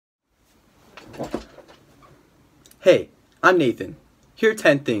Hey, I'm Nathan. Here are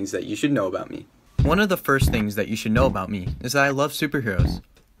 10 things that you should know about me. One of the first things that you should know about me is that I love superheroes.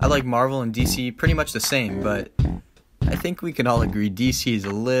 I like Marvel and DC pretty much the same, but I think we can all agree DC is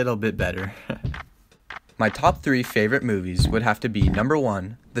a little bit better. My top 3 favorite movies would have to be number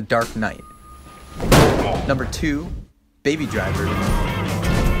 1, The Dark Knight, number 2, Baby Driver,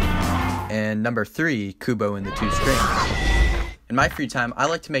 and number 3, Kubo and the Two Strings. In my free time, I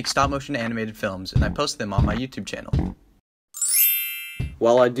like to make stop-motion animated films, and I post them on my YouTube channel.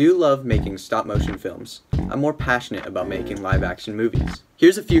 While I do love making stop-motion films, I'm more passionate about making live-action movies.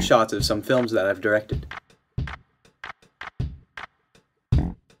 Here's a few shots of some films that I've directed.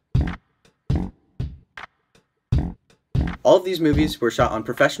 All of these movies were shot on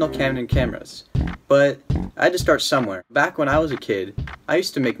professional Canon cameras, but I had to start somewhere. Back when I was a kid, I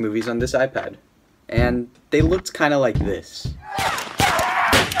used to make movies on this iPad, and they looked kind of like this.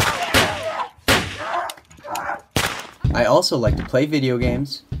 I also like to play video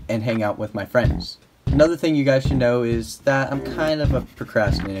games and hang out with my friends. Another thing you guys should know is that I'm kind of a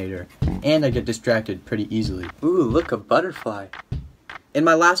procrastinator, and I get distracted pretty easily. Ooh, look, a butterfly. And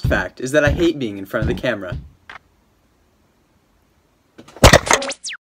my last fact is that I hate being in front of the camera.